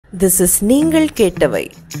This is நீங்கள் கேட்டவை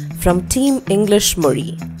from Team English Mozhi.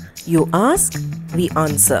 You ask, we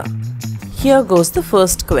answer. Here goes the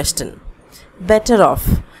first question. Better off.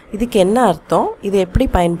 இதுக்கு என்ன அர்த்தம்? இது எப்படி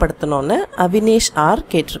பயன்படுத்தணும்னு அவினேஷ் ஆர்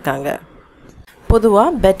கேட்டிருக்காங்க.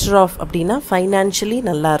 பொதுவாக பெட்டர் ஆஃப் அப்படின்னா ஃபைனான்ஷியலி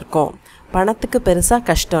நல்லா இருக்கும், பணத்துக்கு பெருசாக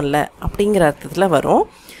கஷ்டம் இல்லை அப்படிங்கிற அர்த்தத்தில் வரும்.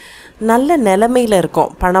 நல்ல நிலைமையில்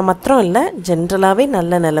இருக்கும், பணம் மாத்திரம் இல்லை, ஜென்ரலாகவே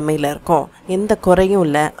நல்ல நிலைமையில் இருக்கும், எந்த குறையும்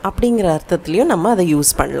இல்லை அப்படிங்கிற அர்த்தத்துலேயும் நம்ம அதை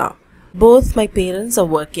யூஸ் பண்ணலாம். Both my parents are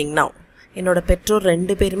working now. என்னோடய பெற்றோர்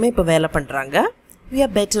 2 பேருமே இப்போ வேலை பண்ணுறாங்க. We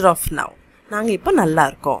are better off now. நாங்கள் இப்போ நல்லா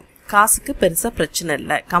இருக்கோம், காசுக்கு பெருசாக பிரச்சனை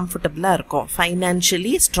இல்லை, கம்ஃபர்டபுளாக இருக்கோம்,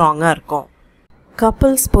 ஃபைனான்ஷியலி ஸ்ட்ராங்காக இருக்கும்.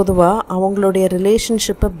 கப்புள்ஸ் பொதுவாக அவங்களுடைய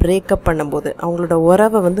ரிலேஷன்ஷிப்பை பிரேக்கப் பண்ணும்போது, அவங்களோட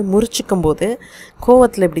உறவை முறிச்சிக்கும் போது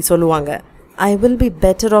கோவத்தில் இப்படி சொல்லுவாங்க, I will be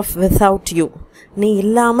better off without you. நீ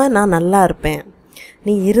இல்லாமல் நான் நல்லா இருப்பேன்,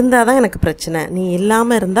 நீ இருந்தால் தான் எனக்கு பிரச்சனை, நீ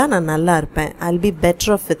இல்லாமல் இருந்தால் நான் நல்லா இருப்பேன், I'll be better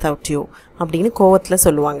off without you அப்படின்னு கோவத்தில்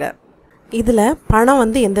சொல்லுவாங்க. இதில் பணம்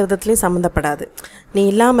எந்த விதத்துலேயும் சம்மந்தப்படாது. நீ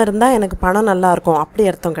இல்லாமல் இருந்தால் எனக்கு பணம் நல்லாயிருக்கும் அப்படி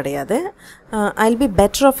அர்த்தம் கிடையாது. I'll be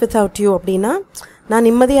better off without you அப்படின்னா நான்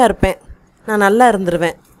நிம்மதியாக இருப்பேன், நான் நல்லா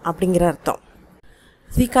இருந்துருவேன் அப்படிங்கிற அர்த்தம்.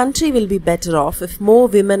 The country will be better off if more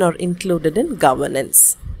women are included in governance.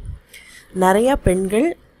 நிறையா பெண்கள்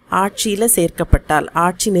ஆட்சியில் சேர்க்கப்பட்டால்,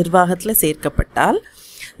 ஆட்சி நிர்வாகத்தில் சேர்க்கப்பட்டால்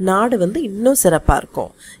நாடு இன்னும் சிறப்பாக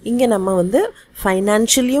இருக்கும். இங்கே நம்ம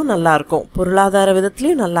ஃபைனான்ஷியலியும் நல்லாயிருக்கும், பொருளாதார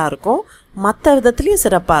விதத்துலேயும் நல்லாயிருக்கும், மற்ற விதத்துலேயும்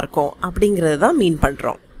சிறப்பாக இருக்கும் அப்படிங்கிறது தான் மீன்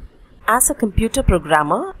பண்ணுறோம். As a computer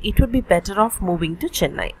programmer it would be better off moving to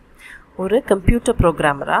Chennai. ஒரு கம்ப்யூட்டர்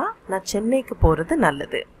ப்ரோக்ராமராக நான் சென்னைக்கு போகிறது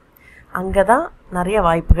நல்லது, அங்கே தான் நிறைய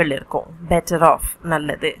வாய்ப்புகள் இருக்கும். பெட்டர் ஆஃப்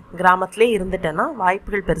நல்லது, கிராமத்திலே இருந்துட்டேன்னா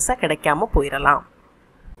வாய்ப்புகள் பெருசாக கிடைக்காம போயிடலாம்.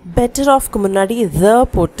 பெட்டர் ஆஃப்க்கு முன்னாடி த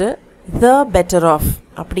போட்டு த பெட்டர் ஆஃப்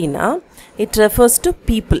அப்படின்னா it refers to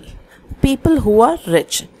people who are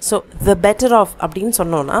rich. So the better off அப்படின்னு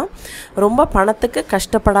சொன்னோன்னா ரொம்ப பணத்துக்கு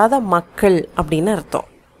கஷ்டப்படாத மக்கள் அப்படின்னு அர்த்தம்.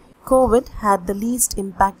 Covid had the least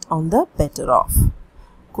impact on the better off.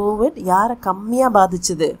 Covid யாரை கம்மியாக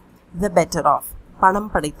பாதிச்சுது? த பெட்டர் ஆஃப்,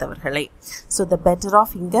 பணம் படைத்தவர்களை. ஸோ த பெட்டர்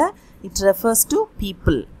ஆஃப் இங்கே இட் ரெஃபர்ஸ் டு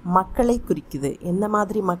பீப்புள், மக்களை குறிக்குது. என்ன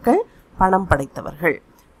மாதிரி மக்கள்? பணம் படைத்தவர்கள்.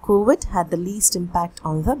 Covid had the least impact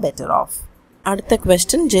on the better off. அடுத்த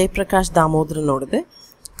question Jayaprakash தாமோதரனோடது.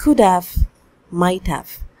 Good have, might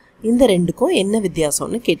have, இந்த ரெண்டுக்கும் என்ன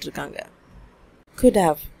வித்தியாசம்னு கேட்டிருக்காங்க. குட்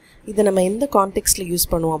ஹேவ் இதை நம்ம எந்த கான்டெக்ஸ்டில்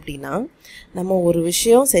யூஸ் பண்ணுவோம் அப்படின்னா, நம்ம ஒரு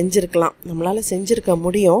விஷயம் செஞ்சுருக்கலாம், நம்மளால் செஞ்சுருக்க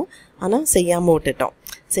முடியும், ஆனால் செய்யாமல் விட்டுட்டோம்,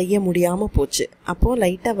 செய்ய முடியாமல் போச்சு, அப்போது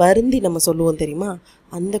லைட்டாக வருந்தி நம்ம சொல்லுவோம் தெரியுமா,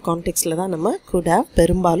 அந்த கான்டெக்ஸ்டில் தான் நம்ம could have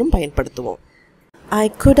பெரும்பாலும் பயன்படுத்துவோம். I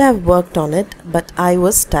could have worked on it but I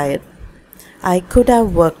was tired. I could have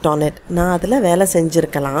worked on it, நான் அதில் வேலை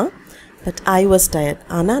செஞ்சுருக்கலாம், but I was tired,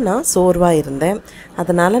 ஆனால் நான் சோர்வாக இருந்தேன்,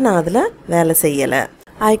 அதனால் நான் அதில் வேலை செய்யலை.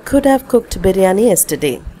 I could have cooked biryani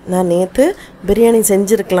yesterday. நான் நேற்று பிரியாணி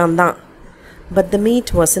செஞ்சுருக்கலாம் தான், but the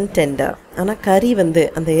meet wasn't tender, ஆனால் கறி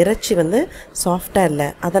அந்த இறைச்சி சாஃப்டாக இல்லை,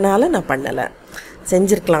 அதனால் நான் பண்ணலை.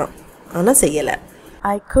 செஞ்சுருக்கலாம் ஆனால் செய்யலை.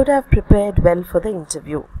 I could have prepared well for the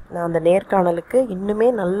interview. நான் அந்த நேர்காணலுக்கு இன்னுமே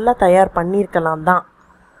நல்லா தயார் பண்ணியிருக்கலாம் தான்.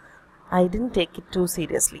 ஐ tent take it two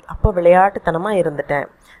seriously. அப்போ விளையாட்டுத்தனமாக இருந்துட்டேன்,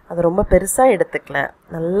 அதை ரொம்ப பெருசாக எடுத்துக்கல.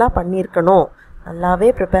 நல்லா பண்ணியிருக்கணும்,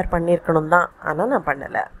 நல்லாவே ப்ரிப்பேர் பண்ணியிருக்கணும் தான், ஆனால் நான்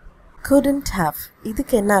பண்ணலை. couldn't have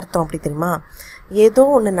இதுக்கு என்ன அர்த்தம் அப்படி தெரியுமா? ஏதோ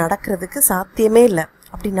ஒன்று நடக்கிறதுக்கு சாத்தியமே இல்லை,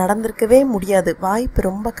 அப்படி நடந்திருக்கவே முடியாது, வாய்ப்பு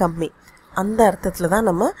ரொம்ப கம்மி, அந்த அர்த்தத்தில் தான்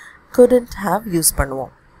நம்ம couldn't have யூஸ்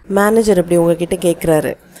பண்ணுவோம். மேனேஜர் இப்படி உங்ககிட்ட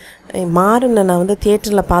கேட்குறாரு, மாறனை நான்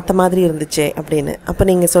தியேட்டரில் பார்த்த மாதிரி இருந்துச்சே அப்படின்னு. அப்போ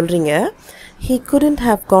நீங்கள் சொல்கிறீங்க he couldn't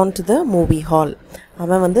have gone to the movie hall.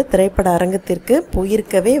 அவன் திரைப்பட அரங்கத்திற்கு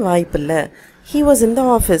போயிருக்கவே வாய்ப்பில்லை. he was in the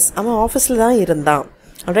office. அவன் ஆஃபீஸில் தான் இருந்தான்.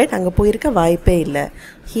 alright, அங்கே போயிருக்க வாய்ப்பே இல்லை.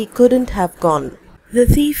 he couldn't have gone. the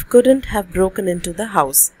thief couldn't have broken into the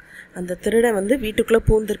house. அந்த திருடன் வீட்டுக்குள்ளே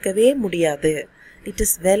பூந்திருக்கவே முடியாது. it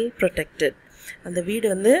is well protected. அந்த வீடு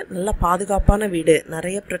நல்லா பாதுகாப்பான வீடு,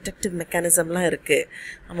 நிறைய ப்ரொடெக்டிவ் மெக்கானிசம்லாம் இருக்குது,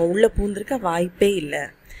 அவன் உள்ளே பூந்திருக்க வாய்ப்பே இல்லை.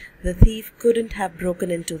 the thief couldn't have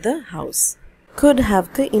broken into the house. could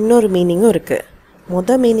haveக்கு இன்னொரு மீனிங்கும் இருக்குது.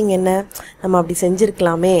 மொதல் மீனிங் என்ன? நம்ம அப்படி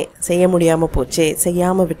செஞ்சுருக்கலாமே, செய்ய முடியாமல் போச்சே,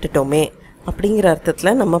 செய்யாமல் விட்டுட்டோமே அப்படிங்கிற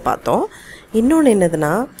அர்த்தத்தில் நம்ம பார்த்தோம். இன்னொன்று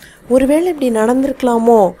என்னதுன்னா, ஒருவேளை இப்படி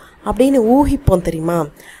நடந்திருக்கலாமோ அப்படின்னு ஊகிப்போம் தெரியுமா,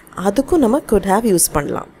 அதுக்கும் நம்ம could have யூஸ்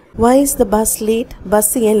பண்ணலாம். why is the bus late?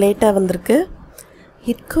 Bus ஏன் லேட்டாக வந்திருக்கு?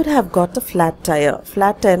 it could have got a flat tire.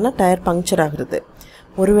 flat tireனா tyre puncture ஆகுறது,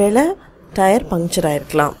 ஒருவேளை டயர் பங்க்சர்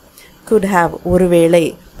ஆகிருக்கலாம். could have ஒருவேளை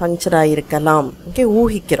puncture ஆகிருக்கலாம். Okay,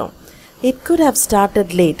 ஊகிக்கிறோம். it could have started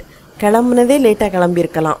late, கிளம்புனதே லேட்டாக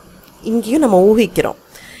கிளம்பியிருக்கலாம், இங்கேயும் நம்ம ஊகிக்கிறோம்.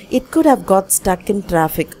 It could have got stuck in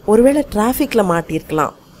traffic. ஒருவேளை டிராஃபிக்கில்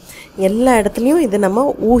மாட்டியிருக்கலாம். எல்லா இடத்துலையும் இது நம்ம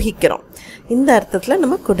ஊகிக்கிறோம். இந்த அர்த்தத்தில்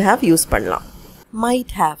நம்ம could have யூஸ் பண்ணலாம்.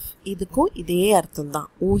 might have இதுக்கும் இதே அர்த்தம் தான்,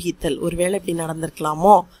 ஊகித்தல். ஒருவேளை இப்படி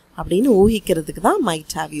நடந்திருக்கலாமோ அப்படின்னு ஊகிக்கிறதுக்கு தான்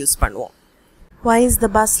might have யூஸ் பண்ணுவோம். Why is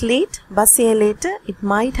the bus late? Bus ஏன் late? It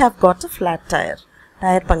might have got a flat tire.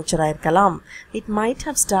 Tyre puncture ஆயிருக்கலாம். It might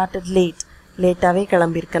have started late. லேட்டாகவே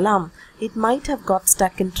கிளம்பியிருக்கலாம். It might have got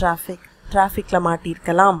stuck in traffic. டிராஃபிக்கில்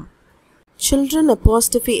மாட்டியிருக்கலாம். Children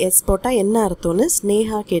apostrophe s போட்டால் என்ன அர்த்தம்னு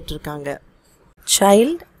ஸ்னேகா கேட்டிருக்காங்க.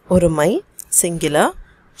 Child ஒருமை singular,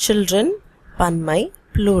 children பன்மை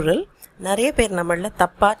plural. நிறைய பேர் நம்மளில்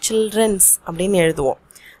தப்பாக சில்ட்ரன்ஸ் அப்படின்னு எழுதுவோம்.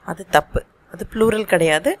 அது தப்பு, அது plural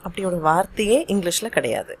கிடையாது. அப்படி ஒரு வார்த்தையே இங்கிலீஷில்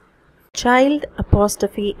கிடையாது. சைல்ட்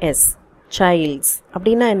apostrophe s சைல்ட்ஸ்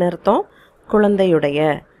அப்படின்னா என்ன அர்த்தம்? குழந்தையுடைய,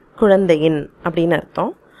 குழந்தையின் அப்படின்னு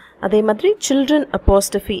அர்த்தம். அதே மாதிரி சில்ட்ரன்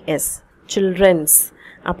apostrophe s சில்ட்ரன்ஸ்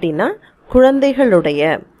அப்படின்னா குழந்தைகளுடைய,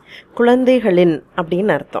 குழந்தைகளின்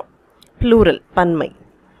அப்படின்னு அர்த்தம். plural பன்மை.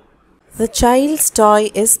 The child's toy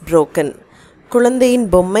is broken. குழந்தையின்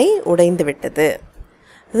பொம்மை உடைந்து விட்டது.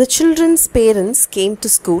 The children's parents came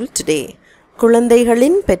to school today.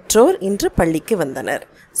 குழந்தைகளின் பெற்றோர் இன்று பள்ளிக்கு வந்தனர்.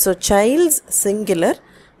 So child's singular,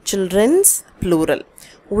 children's plural.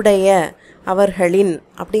 உடைய, அவர்களின்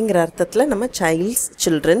அப்படிங்கிற அர்த்தத்தில் நம்ம child's,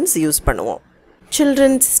 children's யூஸ் பண்ணுவோம்.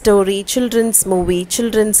 children's story, children's movie,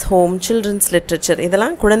 children's home, children's literature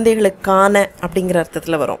இதெல்லாம் குழந்தைகளுக்கான அப்படிங்கிற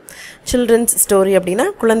அர்த்தத்தில் வரும். children's story அப்படின்னா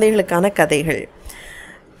குழந்தைகளுக்கான கதைகள்.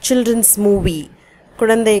 children's movie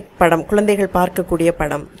குழந்தை படம், குழந்தைகள் பார்க்கக்கூடிய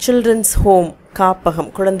படம். children's home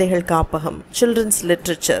காப்பகம், குழந்தைகள் காப்பகம். children's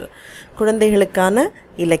literature குழந்தைகளுக்கான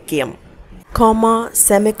இலக்கியம். காமா,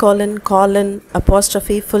 செமிகாலன், காலன்,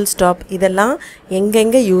 அப்போஸ்ட்ரஃபி, ஃபுல் ஸ்டாப் இதெல்லாம்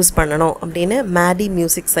எங்கெங்கே யூஸ் பண்ணணும் அப்படின்னு மேடி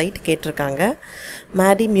மியூசிக் சைட் கேட்டிருக்காங்க.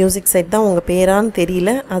 மேடி மியூசிக் சைட் தான் உங்கள் பேரான்னு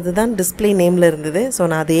தெரியல, அதுதான் டிஸ்பிளே நேமில் இருந்தது. ஸோ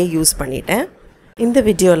நான் அதையே யூஸ் பண்ணிட்டேன். இந்த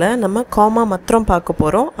வீடியோவில் நம்ம காமா மாத்திரம் பார்க்க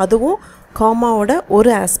போகிறோம். அதுவும் காமாவோட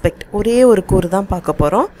ஒரு ஆஸ்பெக்ட், ஒரே ஒரு கூறு தான் பார்க்க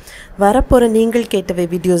போகிறோம். வரப்போகிற நீங்கள் கேட்டவை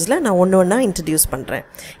வீடியோஸில் நான் ஒன்று ஒன்றா இன்ட்ரடியூஸ் பண்ணுறேன்.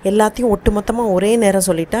 எல்லாத்தையும் ஒட்டுமொத்தமாக ஒரே நேரம்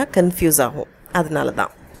சொல்லிட்டா கன்ஃபியூஸ் ஆகும். அதனால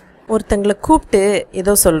தான் ஒருத்தங்களை கூப்பிட்டு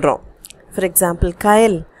ஏதோ சொல்கிறோம். ஃபார் எக்ஸாம்பிள்,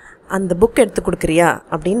 கயல் அந்த புக் எடுத்து கொடுக்குறியா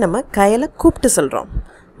அப்படின்னு நம்ம கயலை கூப்பிட்டு சொல்கிறோம்.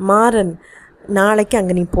 மாறன் நாளைக்கு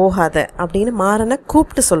அங்கே நீ போகாத அப்படின்னு மாறனை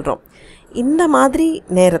கூப்பிட்டு சொல்கிறோம். இந்த மாதிரி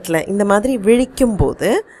நேரத்தில், இந்த மாதிரி விழிக்கும் போது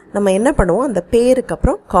நம்ம என்ன பண்ணுவோம்? அந்த பேருக்கு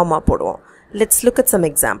அப்புறம் காமா போடுவோம். Let's look at some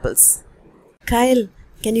examples. Kayal,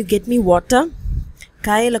 can you get me water?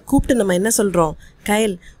 கயலை கூப்பிட்டு நம்ம என்ன சொல்கிறோம்?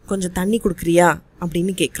 கயல் கொஞ்சம் தண்ணி கொடுக்குறியா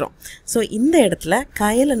அப்படின்னு கேட்குறோம். ஸோ இந்த இடத்துல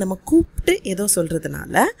கயலை நம்ம கூப்பிட்டு ஏதோ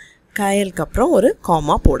சொல்கிறதுனால கயலுக்கு அப்புறம் ஒரு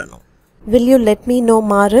காமா போடணும். Will you let me no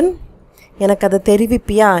Maran? எனக்கு அதை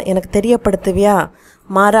தெரிவிப்பியா, எனக்கு தெரியப்படுத்துவியா?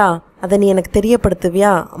 மாறா, அதை நீ எனக்கு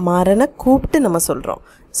தெரியப்படுத்துவியா? மாறனை கூப்பிட்டு நம்ம சொல்கிறோம்.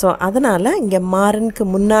 ஸோ அதனால் இங்கே மாறனுக்கு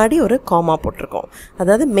முன்னாடி ஒரு காமா போட்டிருக்கோம்.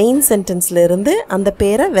 அதாவது மெயின் சென்டென்ஸில் இருந்து அந்த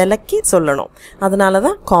பேரை விலக்கி சொல்லணும். அதனால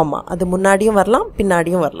தான் காமா. அது முன்னாடியும் வரலாம்,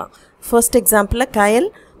 பின்னாடியும் வரலாம். ஃபர்ஸ்ட் எக்ஸாம்பிளில் கயல்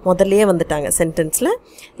முதல்லையே வந்துட்டாங்க சென்டென்ஸில்.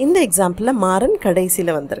 இந்த எக்ஸாம்பிளில் மாறன்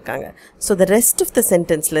கடைசியில் வந்திருக்காங்க. So the rest of the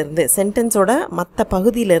சென்டென்ஸ்லேருந்து, சென்டென்ஸோட மற்ற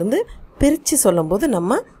பகுதியிலேருந்து பிரித்து சொல்லும்போது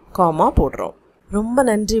நம்ம காமா போடுறோம். ரொம்ப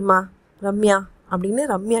நன்றிம்மா ரம்யா அப்படின்னு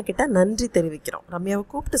ரம்யா கிட்ட நன்றி தெரிவிக்கிறோம். ரம்யாவை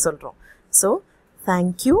கூப்பிட்டு சொல்கிறோம். So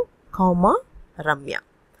thank you gamma Ramya.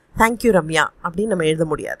 Thank you Ramya அப்படின்னு நம்ம எழுத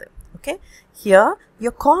முடியாது. Okay, here you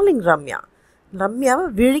calling Ramya. ரம்யாவை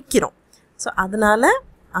விழிக்கிறோம். So அதனால்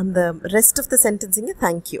அந்த ரெஸ்ட் ஆஃப் த சென்டென்ஸிங்க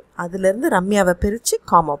தேங்க்யூ, அதுலேருந்து ரம்யாவை பிரித்து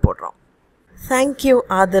காமா போடுறோம். Thank you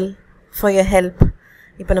Adil for your help.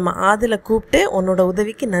 இப்போ நம்ம ஆதிலை கூப்பிட்டு உன்னோட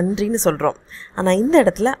உதவிக்கு நன்றின்னு சொல்கிறோம். ஆனால் இந்த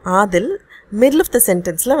இடத்துல ஆதில் மிடில் ஆஃப் த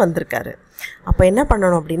சென்டென்ஸில் வந்திருக்காரு. அப்போ என்ன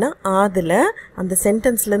பண்ணணும் அப்படின்னா ஆதில் அந்த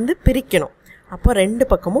சென்டென்ஸ்லேருந்து பிரிக்கணும். அப்போ ரெண்டு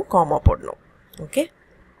பக்கமும் காமா போடணும். Okay,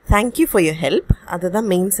 thank you for your help அதுதான்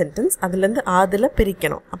மெயின் சென்டென்ஸ். அதுலேருந்து ஆதில்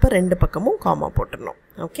பிரிக்கணும். அப்போ ரெண்டு பக்கமும் காமா போட்டுடணும்.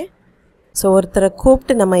 ஓகே, ஸோ ஒருத்தரை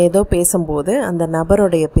கூப்பிட்டு நம்ம ஏதோ பேசும்போது அந்த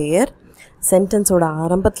நபருடைய பெயர் சென்டென்ஸோட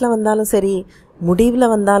ஆரம்பத்தில் வந்தாலும் சரி,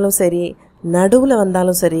 முடிவில் வந்தாலும் சரி, நடுவில்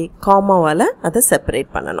வந்தாலும் சரி, காமாவால் அதை செப்பரேட்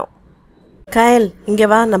பண்ணணும். கயல் இங்கே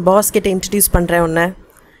வா, நான் பாஸ் கிட்ட இன்ட்ரடியூஸ் பண்ணுறேன் உன்னை.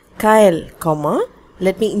 கயல் gamma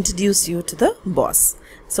let me introduce you to the pass.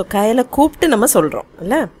 So கயலை கூப்பிட்டு நம்ம சொல்கிறோம்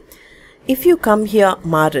இல்லை. If you come here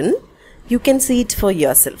Maran you can see it for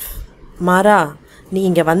yourself. மாறா நீ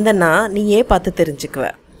இங்கே வந்தனா நீயே பார்த்து தெரிஞ்சுக்குவ.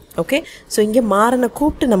 ஓகே, ஸோ இங்கே மாறனை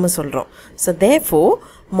கூப்பிட்டு நம்ம சொல்கிறோம். So therefore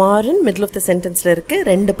Maran middle of the சென்டென்ஸில் இருக்குது,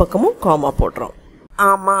 ரெண்டு பக்கமும் காமா போடுறோம்.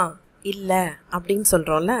 ஆமாம் இல்லை அப்படின்னு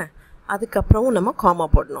சொல்கிறோம்ல, அதுக்கப்புறமும் நம்ம காமா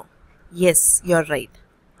போடணும். எஸ் யூஆர் ரைட்,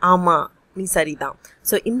 ஆமாம் நீ சரிதான்.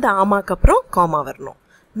 ஸோ இந்த ஆமாக்கு அப்புறம் காமா வரணும்.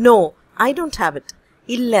 No I don't have it,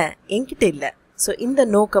 இல்லை என்கிட்ட இல்லை. ஸோ இந்த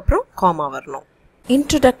நோக்கு அப்புறம் காமா வரணும்.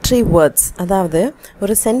 இன்ட்ரடக்டரி வேர்ட்ஸ், அதாவது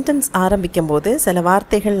ஒரு சென்டென்ஸ் ஆரம்பிக்கும் போது சில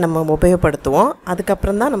வார்த்தைகள் நம்ம உபயோகப்படுத்துவோம்,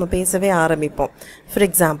 அதுக்கப்புறம் தான் நம்ம பேசவே ஆரம்பிப்போம். For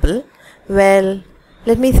example, well,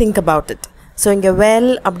 let me think about it. So இங்கே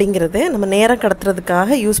வெல் அப்படிங்கிறது நம்ம நேரம்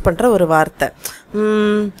கடத்துறதுக்காக யூஸ் பண்ணுற ஒரு வார்த்தை.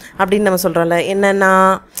 அப்படின்னு நம்ம சொல்கிறோம்ல, என்னென்னா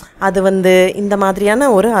அது இந்த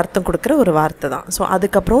மாதிரியான ஒரு அர்த்தம் கொடுக்குற ஒரு வார்த்தை தான். ஸோ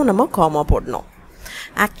அதுக்கப்புறம் நம்ம காமா போடணும்.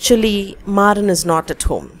 Actually Maran is not at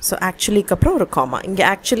home. So ஆக்சுவலிக்கு அப்புறம் ஒரு காமா. இங்கே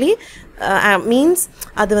ஆக்சுவலி மீன்ஸ்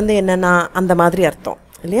அது என்னென்னா அந்த மாதிரி அர்த்தம்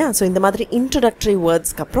இல்லையா? ஸோ இந்த மாதிரி இன்ட்ரடக்டரி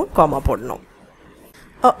வேர்ட்ஸ்க்கு அப்புறம் காமா போடணும்.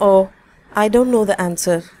 ஓ I don't know the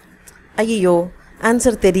answer. ஐயோ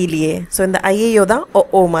ஆன்சர் தெரியலையே. ஸோ இந்த ஐயோ தான்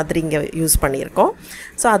ஓ மாதிரி இங்கே யூஸ் பண்ணியிருக்கோம்.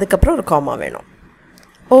 ஸோ அதுக்கப்புறம் ஒரு காமா வேணும்.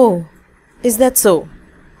 ஓ இஸ் தட் ஸோ?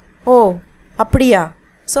 ஓ அப்படியா?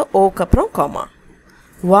 ஸோ ஓக்கு அப்புறம் gamma.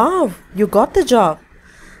 Wow you got the job.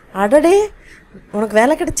 அடடே உனக்கு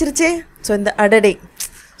வேலை கிடச்சிருச்சே. ஸோ இந்த அடடே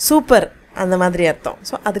சூப்பர் அந்த மாதிரி அர்த்தம்.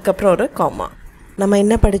 ஸோ அதுக்கப்புறம் ஒரு காமா. நம்ம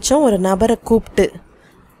என்ன படித்தோம்? ஒரு நபரை கூப்பிட்டு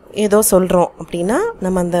ஏதோ சொல்கிறோம் அப்படின்னா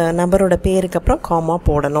நம்ம அந்த நபரோட பேருக்கு அப்புறம் காமா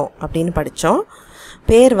போடணும் அப்படின்னு படித்தோம்.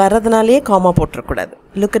 பேர் வர்றதுனாலேயே gamma போட்டுறக்கூடாது.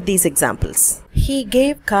 Look at these examples. He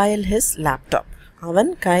gave Kayal his laptop.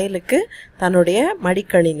 அவன் கயலுக்கு தன்னுடைய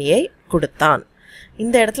மடிக்கணினியை கொடுத்தான்.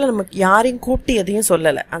 இந்த இடத்துல நமக்கு யாரையும் கூப்பிட்டு எதையும்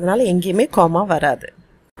சொல்லலை, அதனால் எங்கேயுமே காமா வராது.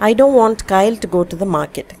 I don't want Kayal to go to the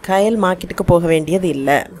market. கயல் மார்க்கெட்டுக்கு போக வேண்டியது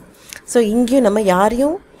இல்லை. ஸோ இங்கேயும் நம்ம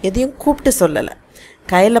யாரையும் எதையும் கூப்பிட்டு சொல்லலை,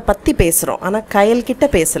 கயலை பற்றி பேசுகிறோம், ஆனால் கயல்கிட்ட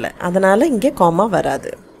பேசலை, அதனால் இங்கே காமா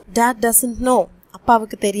வராது. Date doesn't know.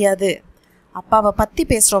 அப்பாவுக்கு தெரியாது. அப்பாவை பற்றி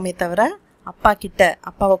பேசுகிறோமே தவிர அப்பா கிட்ட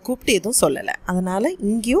அப்பாவை கூப்பிட்டு எதுவும் சொல்லலை, அதனால்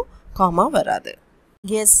இங்கேயும் காமா வராது.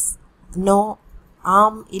 எஸ், நோ,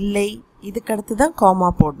 ஆம், இல்லை, இதுக்கடுத்து தான் காமா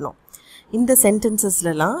போடணும். இந்த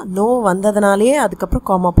சென்டென்சஸ்லாம் நோ வந்ததுனாலே அதுக்கப்புறம்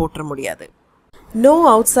காமா போட்டுற முடியாது. No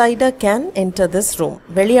outsider can enter this room.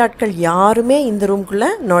 வெளியாட்கள் யாருமே இந்த ரூம்குள்ளே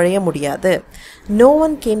நுழைய முடியாது. No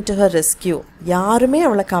one came to her rescue. யாருமே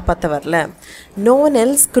அவளை காப்பாற்ற வரல. No one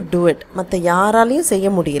else good do it. மற்ற யாராலையும் செய்ய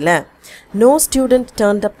முடியல. No student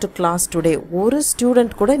turned up to class today. ஒரு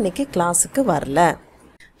ஸ்டூடெண்ட் கூட இன்றைக்கி கிளாஸுக்கு வரல.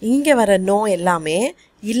 இங்கே வர நோ எல்லாமே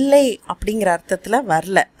இல்லை அப்படிங்கிற அர்த்தத்தில்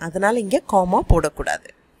வரல, அதனால் இங்கே காமா போடக்கூடாது.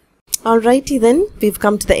 Alrighty then, we've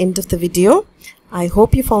come to the end of the video. I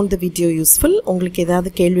hope you found the video useful. உங்களுக்கு ஏதாவது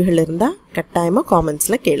கேள்விகள் இருந்தால் கட்டாயமாக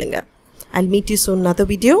காமெண்ட்ஸில் கேளுங்க. I'll meet you soon in another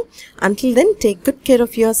video. Until then, take good care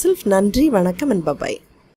of yourself. நன்றி, வணக்கம் and bye-bye.